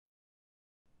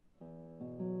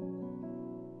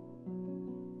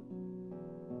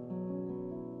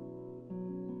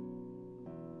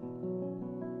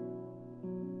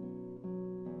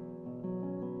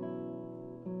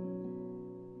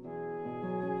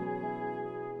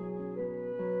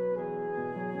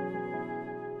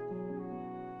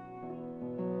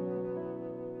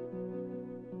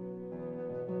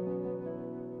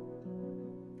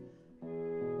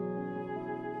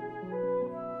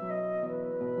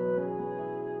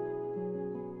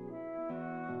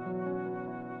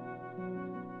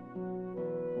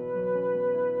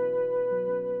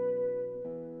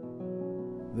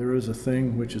is a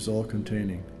thing which is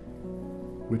all-containing,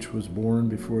 which was born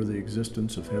before the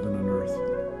existence of heaven and earth.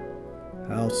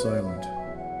 How silent,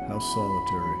 how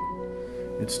solitary.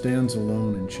 It stands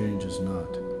alone and changes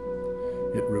not.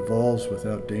 It revolves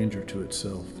without danger to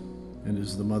itself, and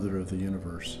is the mother of the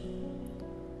universe.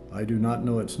 I do not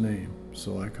know its name,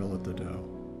 so I call it the Tao.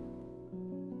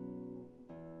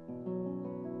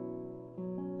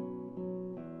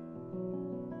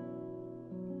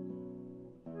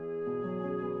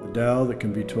 The Tao that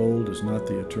can be told is not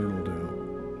the eternal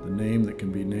Tao. The name that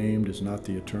can be named is not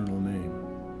the eternal name.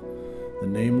 The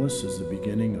nameless is the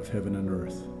beginning of heaven and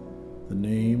earth. The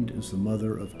named is the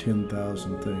mother of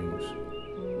 10,000 things.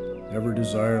 Ever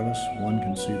desireless, one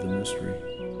can see the mystery.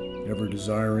 Ever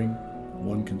desiring,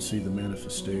 one can see the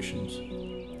manifestations.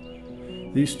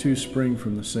 These two spring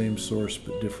from the same source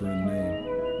but differ in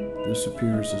name. This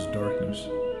appears as darkness.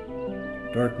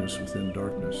 Darkness within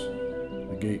darkness,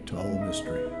 the gate to all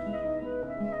mystery.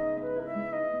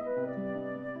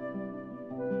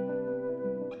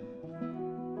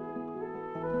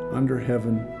 Under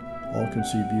heaven, all can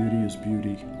see beauty as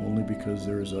beauty only because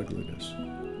there is ugliness.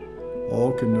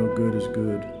 All can know good as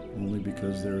good only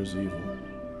because there is evil.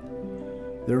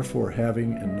 Therefore,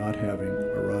 having and not having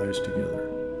arise together.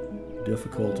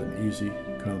 Difficult and easy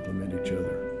complement each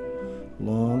other.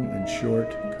 Long and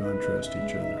short contrast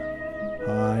each other.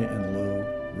 High and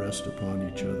low rest upon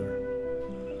each other.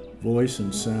 Voice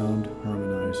and sound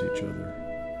harmonize each other.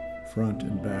 Front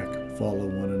and back follow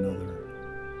one another.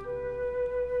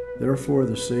 Therefore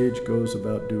the sage goes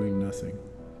about doing nothing,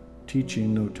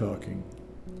 teaching no talking.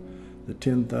 The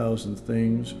 10,000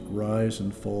 things rise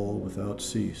and fall without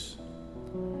cease,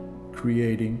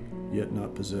 creating yet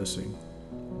not possessing,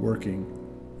 working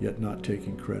yet not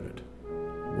taking credit.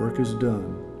 Work is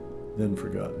done, then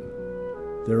forgotten.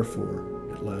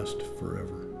 Therefore it lasts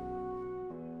forever.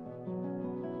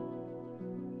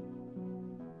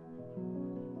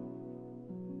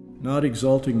 Not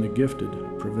exalting the gifted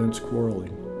prevents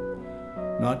quarreling.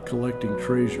 Not collecting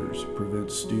treasures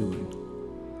prevents stealing.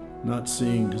 Not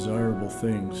seeing desirable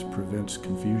things prevents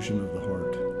confusion of the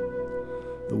heart.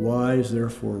 The wise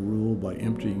therefore rule by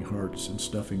emptying hearts and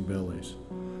stuffing bellies,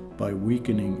 by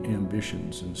weakening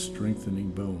ambitions and strengthening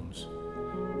bones.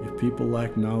 If people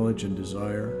lack knowledge and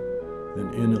desire,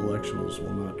 then intellectuals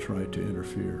will not try to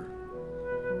interfere.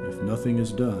 If nothing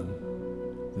is done,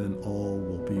 then all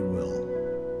will be well.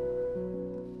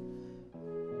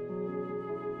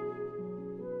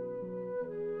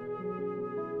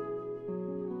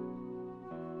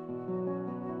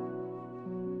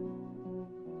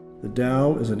 The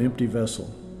Tao is an empty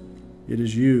vessel. It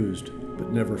is used,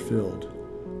 but never filled.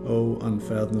 O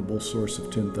unfathomable source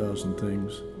of 10,000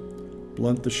 things,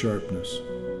 blunt the sharpness,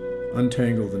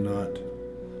 untangle the knot,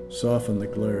 soften the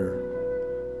glare,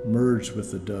 merge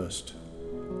with the dust.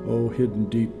 O hidden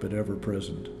deep but ever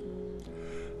present.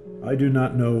 I do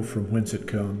not know from whence it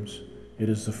comes. It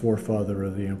is the forefather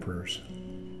of the emperors.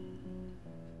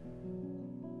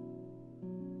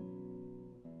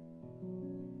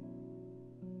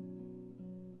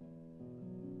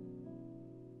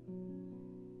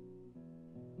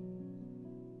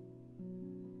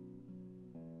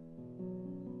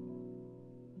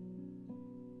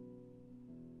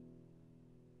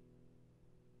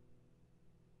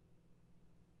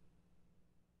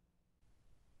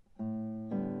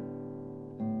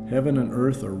 Heaven and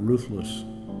earth are ruthless.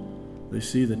 They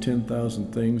see the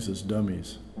 10,000 things as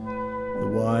dummies.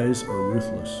 The wise are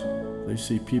ruthless. They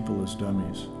see people as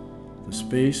dummies. The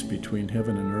space between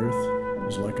heaven and earth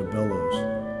is like a bellows.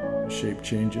 The shape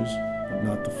changes, but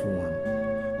not the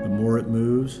form. The more it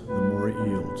moves, the more it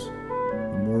yields.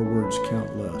 The more words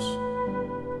count less.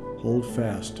 Hold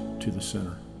fast to the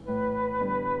center.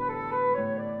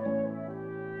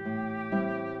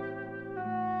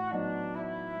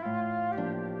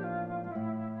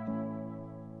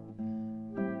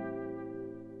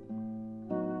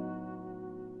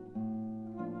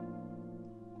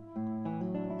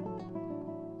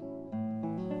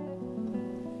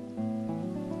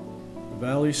 The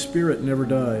valley's spirit never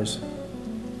dies.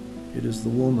 It is the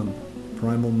woman,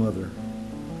 primal mother.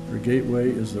 Her gateway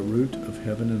is the root of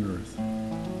heaven and earth.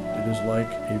 It is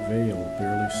like a veil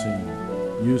barely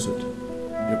seen. Use it.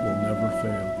 It will never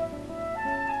fail.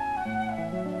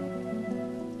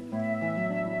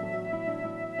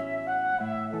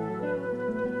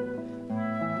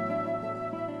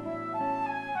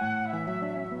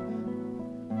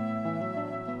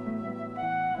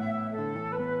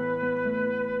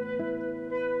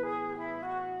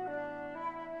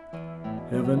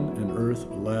 Heaven and earth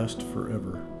last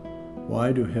forever.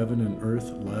 Why do heaven and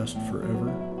earth last forever?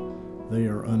 They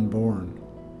are unborn.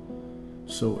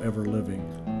 so ever living.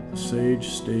 The sage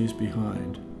stays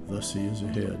behind, thus he is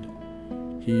ahead.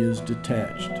 He is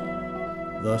detached,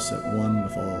 thus at one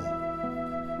with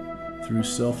all. Through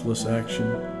selfless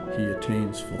action, he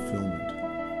attains fulfillment.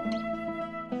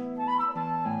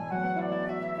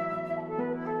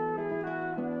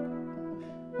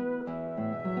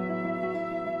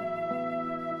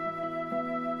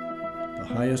 The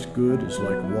highest good is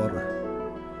like water.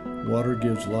 Water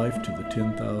gives life to the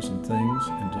 10,000 things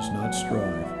and does not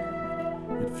strive.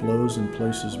 It flows in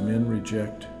places men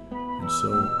reject, and so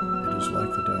it is like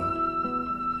the Tao.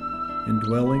 In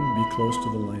dwelling, be close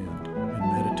to the land.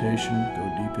 In meditation, go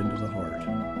deep into the heart.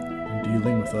 In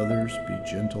dealing with others, be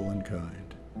gentle and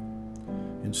kind.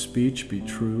 In speech, be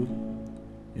true.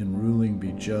 In ruling,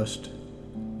 be just.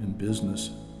 In business,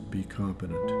 be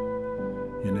competent.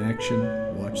 In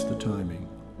action, watch the timing.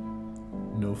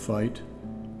 No fight,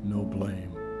 no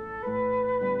blame.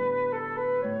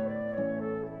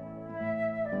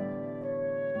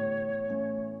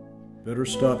 Better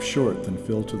stop short than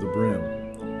fill to the brim.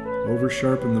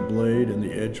 Over-sharpen the blade and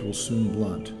the edge will soon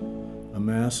blunt.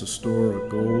 Amass a store of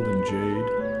gold and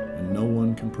jade, and no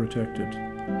one can protect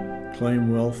it.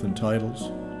 Claim wealth and titles,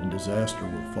 and disaster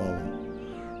will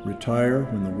follow. Retire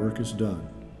when the work is done.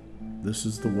 This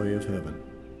is the way of heaven.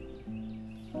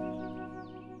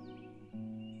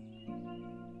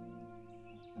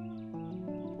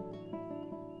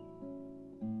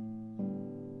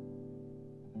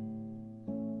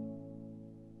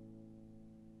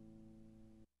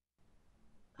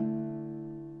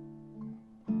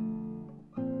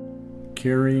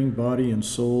 Carrying body and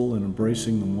soul and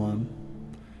embracing the one,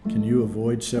 can you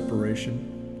avoid separation?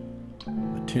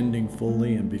 Attending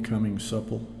fully and becoming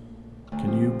supple,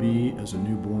 can you be as a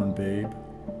newborn babe,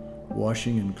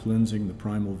 washing and cleansing the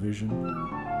primal vision?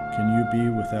 Can you be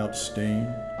without stain,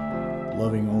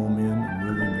 loving all men and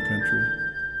ruling the country?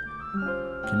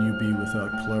 Can you be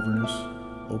without cleverness,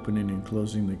 opening and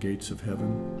closing the gates of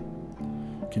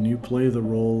heaven? Can you play the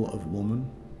role of woman,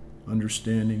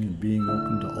 understanding and being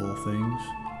open to all things?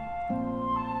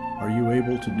 Are you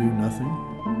able to do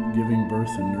nothing, giving birth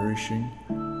and nourishing,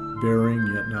 bearing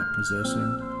yet not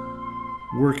possessing,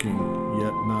 working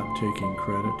yet not taking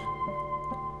credit,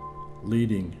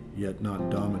 leading yet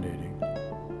not dominating?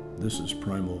 This is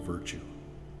primal virtue.